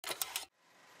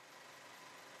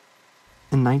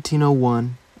In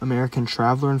 1901, American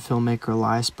traveler and filmmaker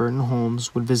Elias Burton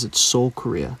Holmes would visit Seoul,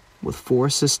 Korea, with 4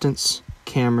 assistants,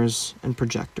 cameras, and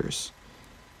projectors.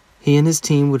 He and his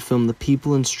team would film the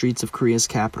people and streets of Korea's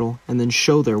capital and then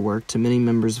show their work to many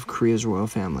members of Korea's royal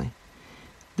family.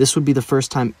 This would be the first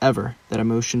time ever that a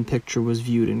motion picture was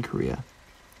viewed in Korea.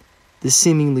 This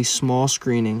seemingly small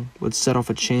screening would set off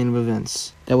a chain of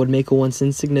events that would make a once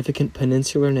insignificant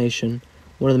peninsular nation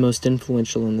one of the most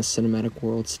influential in the cinematic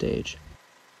world stage.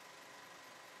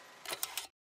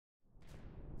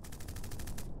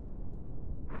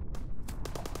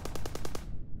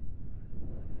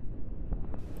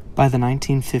 By the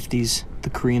 1950s,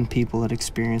 the Korean people had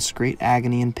experienced great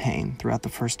agony and pain throughout the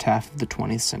first half of the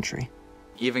 20th century.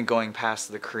 Even going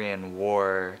past the Korean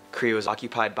War, Korea was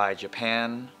occupied by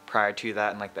Japan. Prior to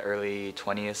that, in like the early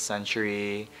 20th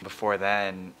century, before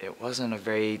then, it wasn't a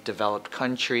very developed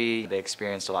country. They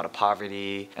experienced a lot of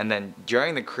poverty. And then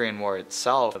during the Korean War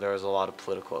itself, there was a lot of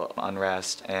political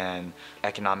unrest and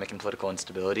economic and political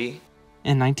instability.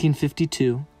 In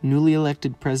 1952, newly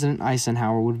elected President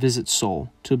Eisenhower would visit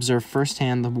Seoul to observe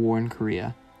firsthand the war in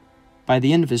Korea. By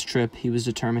the end of his trip, he was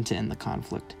determined to end the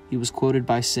conflict. He was quoted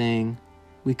by saying,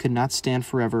 "We could not stand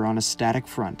forever on a static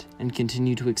front and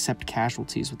continue to accept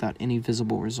casualties without any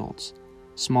visible results.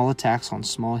 Small attacks on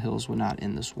small hills would not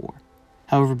end this war."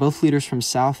 However, both leaders from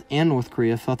South and North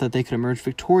Korea felt that they could emerge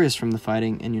victorious from the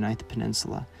fighting and unite the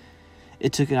peninsula.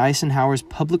 It took Eisenhower's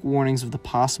public warnings of the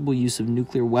possible use of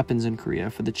nuclear weapons in Korea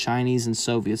for the Chinese and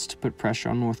Soviets to put pressure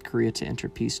on North Korea to enter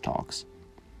peace talks.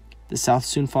 The South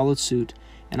soon followed suit,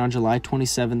 and on July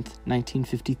 27,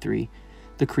 1953,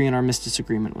 the Korean Armistice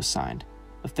Agreement was signed,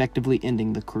 effectively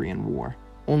ending the Korean War.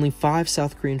 Only 5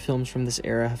 South Korean films from this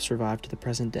era have survived to the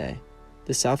present day.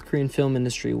 The South Korean film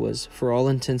industry was, for all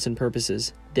intents and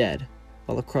purposes, dead,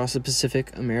 while across the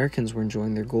Pacific, Americans were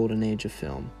enjoying their golden age of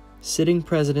film. Sitting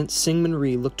President Syngman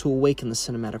Rhee looked to awaken the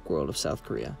cinematic world of South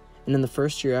Korea, and in the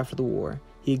first year after the war,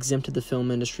 he exempted the film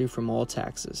industry from all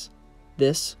taxes.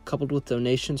 This, coupled with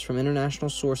donations from international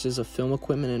sources of film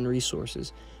equipment and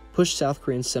resources, pushed South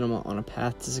Korean cinema on a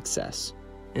path to success.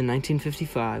 In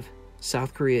 1955,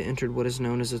 South Korea entered what is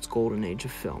known as its golden age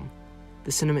of film.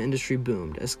 The cinema industry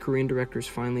boomed as Korean directors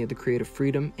finally had the creative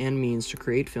freedom and means to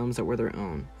create films that were their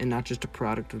own, and not just a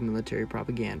product of military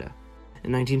propaganda.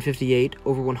 In 1958,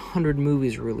 over 100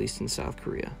 movies were released in South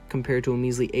Korea, compared to a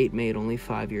measly 8 made only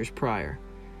 5 years prior.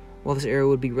 While this era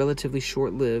would be relatively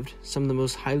short-lived, some of the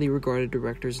most highly regarded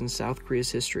directors in South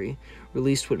Korea's history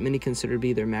released what many consider to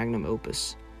be their magnum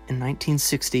opus. In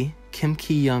 1960, Kim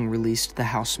Ki-young released The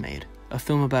Housemaid, a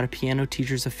film about a piano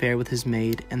teacher's affair with his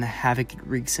maid and the havoc it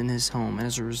wreaks in his home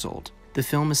as a result. The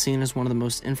film is seen as one of the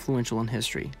most influential in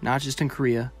history, not just in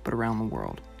Korea, but around the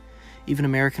world. Even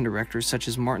American directors such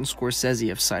as Martin Scorsese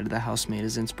have cited The Housemaid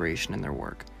as inspiration in their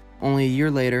work. Only a year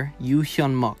later, Yoo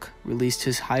Hyun-muk released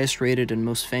his highest-rated and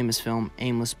most famous film,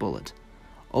 Aimless Bullet.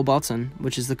 Obalsan,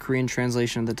 which is the Korean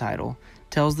translation of the title,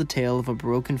 tells the tale of a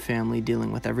broken family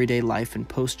dealing with everyday life in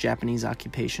post-Japanese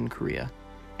occupation Korea.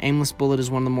 Aimless Bullet is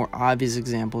one of the more obvious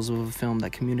examples of a film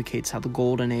that communicates how the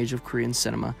golden age of Korean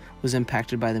cinema was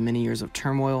impacted by the many years of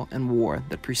turmoil and war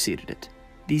that preceded it.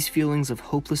 These feelings of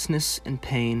hopelessness and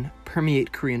pain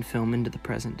permeate Korean film into the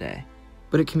present day.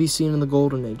 But it can be seen in the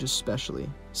golden age especially,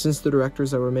 since the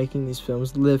directors that were making these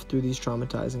films lived through these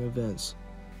traumatizing events.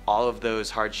 All of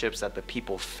those hardships that the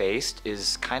people faced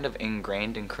is kind of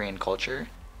ingrained in Korean culture.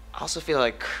 I also feel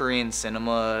like Korean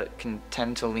cinema can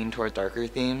tend to lean toward darker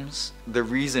themes. The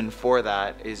reason for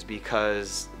that is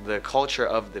because the culture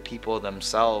of the people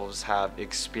themselves have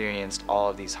experienced all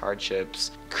of these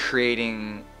hardships.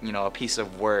 Creating, a piece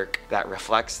of work that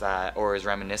reflects that or is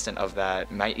reminiscent of that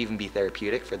might even be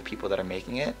therapeutic for the people that are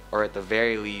making it, or at the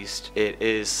very least, it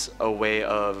is a way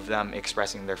of them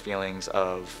expressing their feelings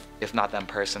of, if not them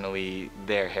personally,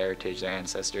 their heritage, their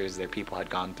ancestors, their people had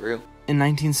gone through. In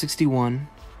 1961,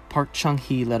 Park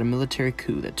Chung-hee led a military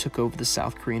coup that took over the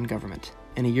South Korean government,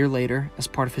 and a year later, as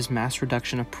part of his mass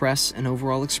reduction of press and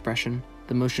overall expression,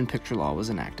 the motion picture law was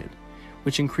enacted,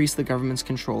 which increased the government's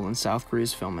control in South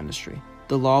Korea's film industry.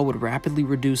 The law would rapidly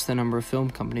reduce the number of film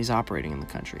companies operating in the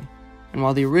country, and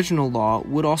while the original law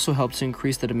would also help to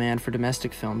increase the demand for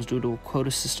domestic films due to a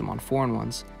quota system on foreign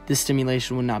ones, this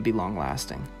stimulation would not be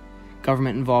long-lasting.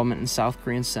 Government involvement in South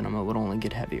Korean cinema would only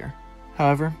get heavier.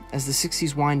 However, as the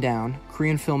 60s wind down,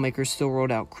 Korean filmmakers still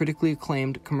rolled out critically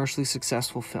acclaimed, commercially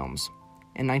successful films.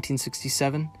 In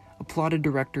 1967, applauded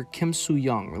director Kim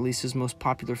Soo-young released his most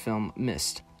popular film,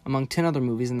 Mist, among 10 other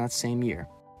movies in that same year.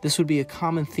 This would be a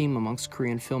common theme amongst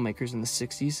Korean filmmakers in the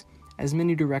 60s, as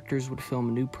many directors would film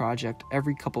a new project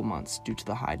every couple months due to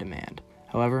the high demand.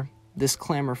 However, this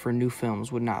clamor for new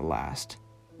films would not last.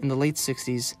 In the late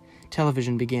 60s,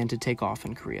 television began to take off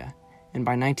in Korea, and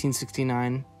by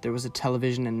 1969, there was a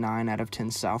television in 9 out of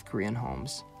 10 South Korean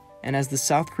homes. And as the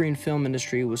South Korean film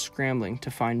industry was scrambling to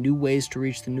find new ways to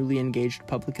reach the newly engaged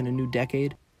public in a new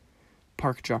decade,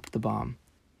 Park dropped the bomb.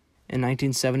 In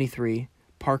 1973,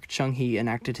 Park Chung-hee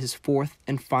enacted his fourth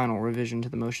and final revision to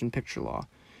the motion picture law,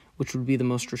 which would be the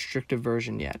most restrictive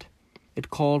version yet. It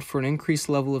called for an increased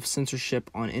level of censorship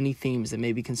on any themes that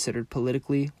may be considered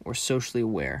politically or socially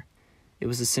aware. It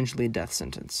was essentially a death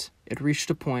sentence. It reached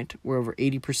a point where over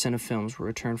 80% of films were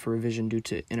returned for revision due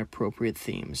to inappropriate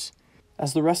themes.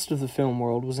 As the rest of the film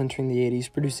world was entering the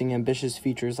 80s producing ambitious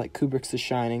features like Kubrick's The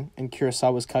Shining and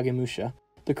Kurosawa's Kagemusha,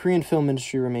 the Korean film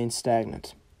industry remained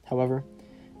stagnant. However,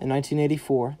 in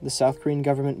 1984, the South Korean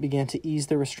government began to ease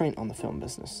their restraint on the film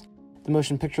business. The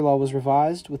motion picture law was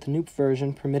revised, with a new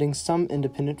version permitting some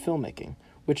independent filmmaking,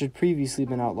 which had previously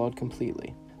been outlawed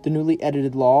completely. The newly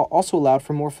edited law also allowed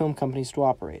for more film companies to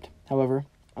operate. However,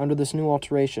 under this new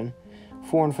alteration,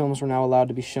 foreign films were now allowed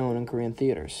to be shown in Korean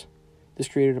theaters. This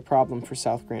created a problem for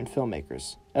South Korean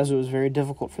filmmakers, as it was very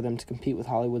difficult for them to compete with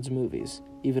Hollywood's movies,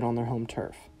 even on their home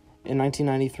turf. In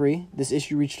 1993, this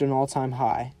issue reached an all-time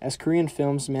high, as Korean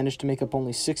films managed to make up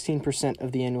only 16%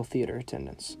 of the annual theater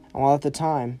attendance. And while at the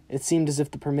time, it seemed as if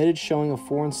the permitted showing of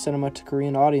foreign cinema to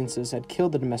Korean audiences had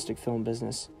killed the domestic film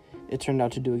business, it turned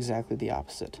out to do exactly the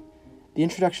opposite. The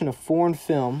introduction of foreign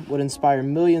film would inspire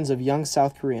millions of young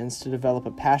South Koreans to develop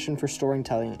a passion for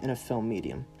storytelling in a film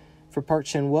medium. For Park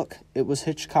Chan-wook, it was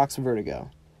Hitchcock's Vertigo.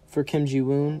 For Kim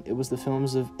Ji-woon, it was the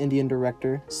films of Indian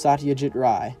director Satyajit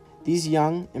Ray. These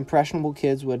young, impressionable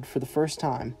kids would, for the first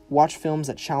time, watch films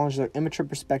that challenged their immature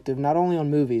perspective not only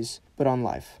on movies, but on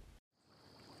life.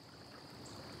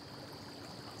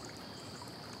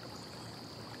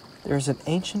 There is an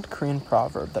ancient Korean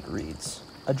proverb that reads,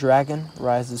 "A dragon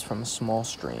rises from a small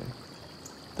stream."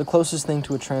 The closest thing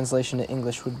to a translation to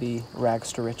English would be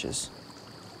rags to riches.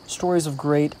 Stories of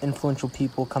great, influential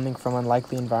people coming from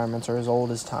unlikely environments are as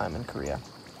old as time in Korea.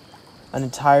 An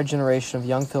entire generation of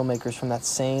young filmmakers from that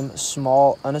same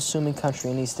small, unassuming country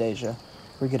in East Asia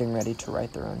were getting ready to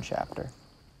write their own chapter.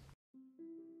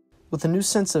 With a new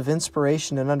sense of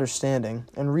inspiration and understanding,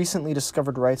 and recently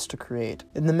discovered rights to create,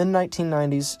 in the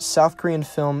mid-1990s, South Korean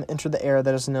film entered the era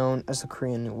that is known as the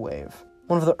Korean New Wave.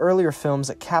 One of the earlier films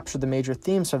that captured the major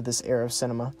themes of this era of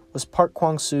cinema was Park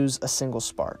Kwang-soo's A Single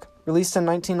Spark. Released in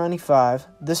 1995,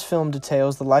 this film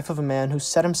details the life of a man who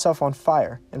set himself on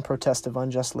fire in protest of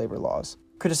unjust labor laws.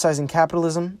 Criticizing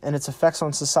capitalism and its effects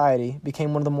on society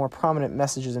became one of the more prominent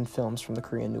messages in films from the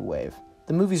Korean New Wave.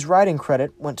 The movie's writing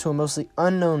credit went to a mostly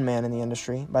unknown man in the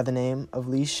industry by the name of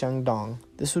Lee Seung-dong.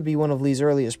 This would be one of Lee's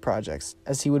earliest projects,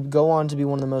 as he would go on to be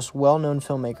one of the most well-known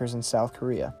filmmakers in South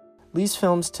Korea. Lee's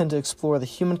films tend to explore the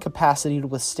human capacity to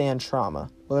withstand trauma,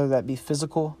 whether that be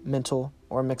physical, mental,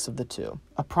 or a mix of the two.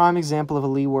 A prime example of a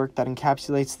Lee work that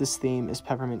encapsulates this theme is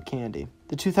Peppermint Candy.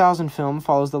 The 2000 film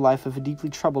follows the life of a deeply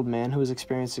troubled man who has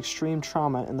experienced extreme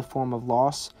trauma in the form of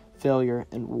loss, failure,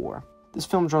 and war. This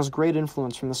film draws great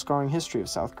influence from the scarring history of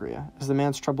South Korea, as the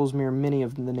man's troubles mirror many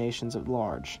of the nations at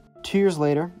large. 2 years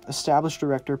later, established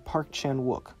director Park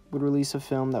Chan-wook would release a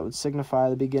film that would signify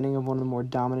the beginning of one of the more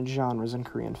dominant genres in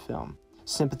Korean film,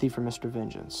 Sympathy for Mr.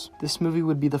 Vengeance. This movie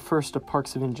would be the first of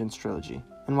Park's Vengeance trilogy,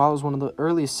 and while it was one of the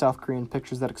earliest South Korean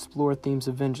pictures that explored themes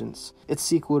of vengeance, its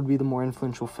sequel would be the more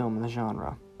influential film in the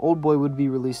genre. Old Boy would be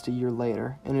released a year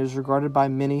later, and it is regarded by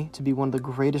many to be one of the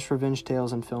greatest revenge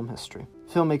tales in film history.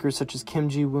 Filmmakers such as Kim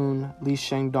Ji-woon, Lee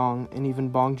Seung-dong, and even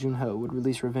Bong Joon-ho would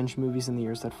release revenge movies in the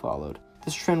years that followed.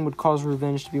 This trend would cause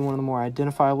revenge to be one of the more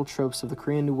identifiable tropes of the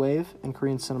Korean New Wave and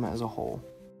Korean cinema as a whole.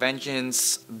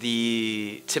 Vengeance,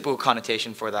 the typical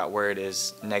connotation for that word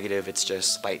is negative, it's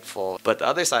just spiteful. But the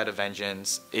other side of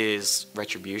vengeance is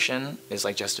retribution, is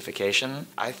like justification.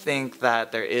 I think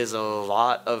that there is a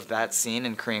lot of that seen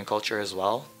in Korean culture as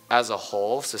well. As a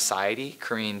whole, society,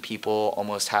 Korean people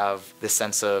almost have this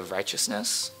sense of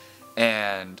righteousness.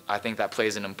 And I think that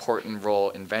plays an important role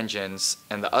in vengeance.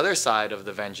 And the other side of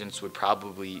the vengeance would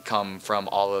probably come from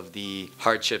all of the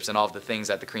hardships and all of the things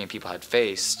that the Korean people had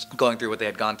faced, going through what they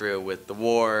had gone through with the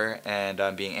war and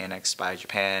being annexed by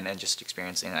Japan and just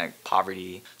experiencing like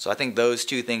poverty. So I think those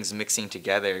two things mixing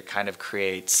together kind of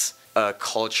creates a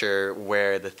culture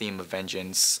where the theme of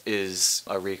vengeance is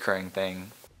a recurring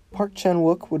thing. Park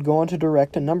Chan-wook would go on to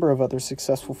direct a number of other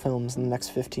successful films in the next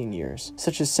 15 years,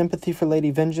 such as Sympathy for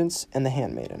Lady Vengeance and The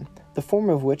Handmaiden, the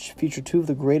former of which featured two of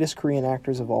the greatest Korean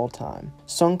actors of all time.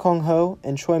 Song Kang-ho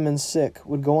and Choi Min-sik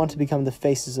would go on to become the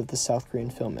faces of the South Korean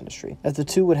film industry, as the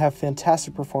two would have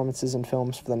fantastic performances in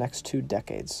films for the next 2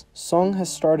 decades. Song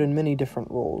has starred in many different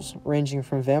roles, ranging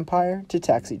from vampire to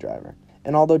taxi driver,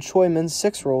 and although Choi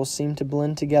Min-sik's roles seem to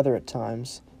blend together at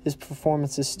times, his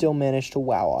performances still manage to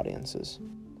wow audiences.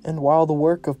 And while the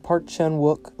work of Park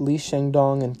Chan-wook, Lee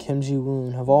Shang-dong, and Kim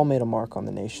Ji-woon have all made a mark on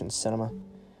the nation's cinema,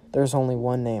 there's only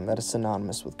one name that is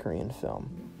synonymous with Korean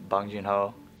film. Bong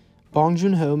Joon-ho. Bong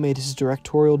Joon-ho made his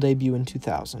directorial debut in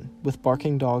 2000, with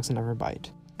Barking Dogs Never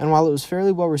Bite, and while it was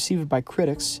fairly well received by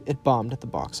critics, it bombed at the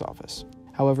box office.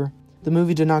 However, the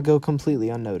movie did not go completely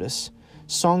unnoticed.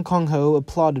 Song Kang-ho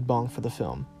applauded Bong for the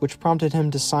film, which prompted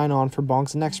him to sign on for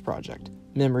Bong's next project,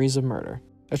 Memories of Murder,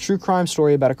 a true crime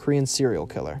story about a Korean serial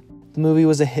killer. The movie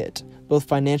was a hit, both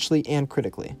financially and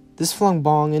critically. This flung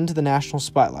Bong into the national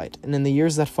spotlight, and in the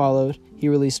years that followed, he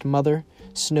released Mother,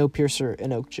 Snowpiercer,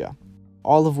 and Okja,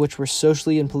 all of which were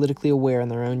socially and politically aware in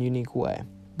their own unique way.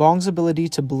 Bong's ability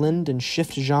to blend and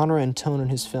shift genre and tone in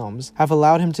his films have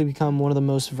allowed him to become one of the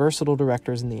most versatile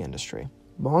directors in the industry.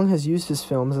 Bong has used his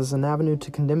films as an avenue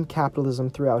to condemn capitalism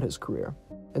throughout his career.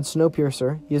 In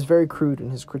Snowpiercer, he is very crude in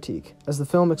his critique, as the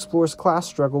film explores class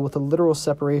struggle with a literal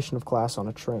separation of class on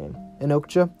a train. In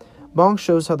Okja, Bong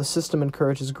shows how the system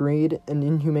encourages greed and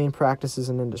inhumane practices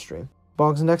in industry.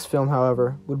 Bong's next film,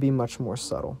 however, would be much more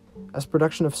subtle. As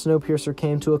production of Snowpiercer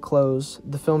came to a close,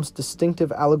 the film's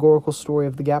distinctive allegorical story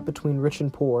of the gap between rich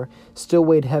and poor still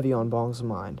weighed heavy on Bong's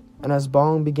mind. And as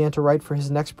Bong began to write for his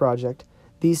next project,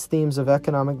 these themes of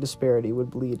economic disparity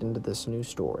would bleed into this new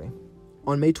story.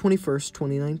 On May 21st,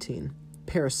 2019,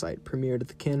 Parasite premiered at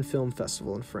the Cannes Film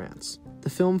Festival in France.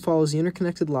 The film follows the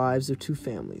interconnected lives of two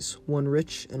families, one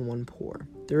rich and one poor.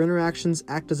 Their interactions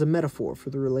act as a metaphor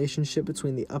for the relationship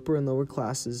between the upper and lower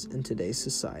classes in today's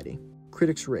society.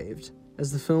 Critics raved,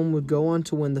 as the film would go on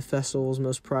to win the festival's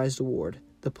most prized award,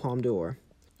 the Palme d'Or.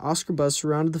 Oscar buzz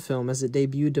surrounded the film as it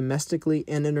debuted domestically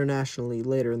and internationally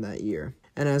later in that year,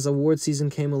 and as award season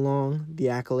came along, the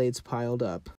accolades piled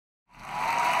up.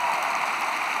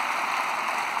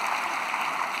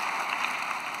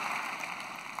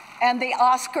 And the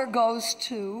Oscar goes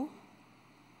to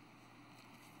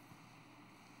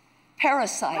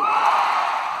Parasite.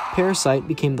 Parasite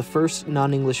became the first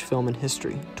non-English film in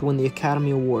history to win the Academy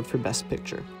Award for Best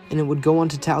Picture, and it would go on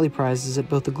to tally prizes at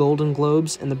both the Golden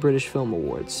Globes and the British Film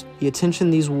Awards. The attention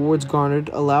these awards garnered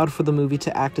allowed for the movie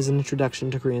to act as an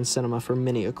introduction to Korean cinema for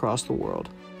many across the world.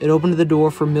 It opened the door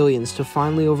for millions to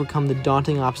finally overcome the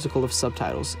daunting obstacle of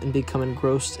subtitles and become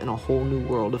engrossed in a whole new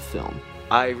world of film.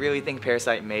 I really think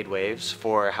Parasite made waves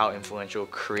for how influential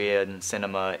Korean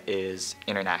cinema is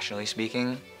internationally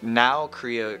speaking. Now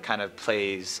Korea kind of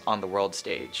plays on the world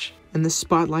stage. And this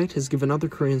spotlight has given other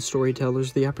Korean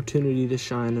storytellers the opportunity to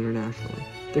shine internationally.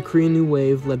 The Korean New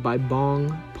Wave, led by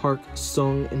Bong, Park,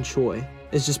 Sung, and Choi,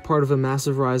 is just part of a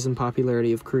massive rise in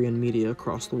popularity of Korean media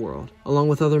across the world. Along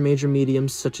with other major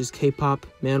mediums such as K-pop,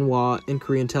 manhwa, and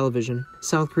Korean television,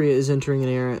 South Korea is entering an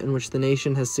era in which the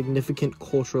nation has significant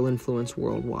cultural influence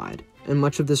worldwide. And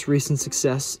much of this recent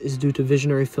success is due to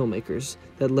visionary filmmakers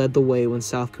that led the way when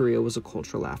South Korea was a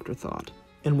cultural afterthought.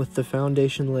 And with the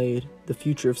foundation laid, the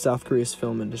future of South Korea's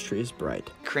film industry is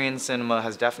bright. Korean cinema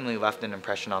has definitely left an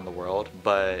impression on the world,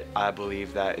 but I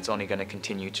believe that it's only going to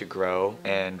continue to grow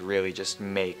and really just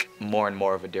make more and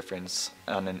more of a difference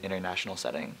on an international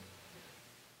setting.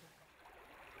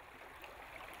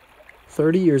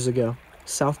 30 years ago,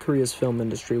 South Korea's film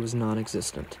industry was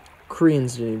non-existent.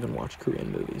 Koreans didn't even watch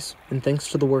Korean movies. And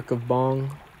thanks to the work of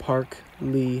Bong, Park,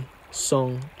 Lee,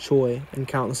 Sung, Choi, and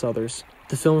countless others,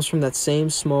 the films from that same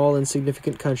small,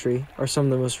 insignificant country are some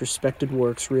of the most respected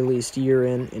works released year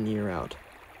in and year out.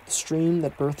 The stream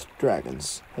that birthed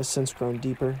dragons has since grown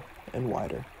deeper and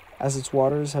wider, as its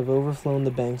waters have overflown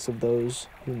the banks of those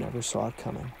who never saw it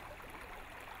coming.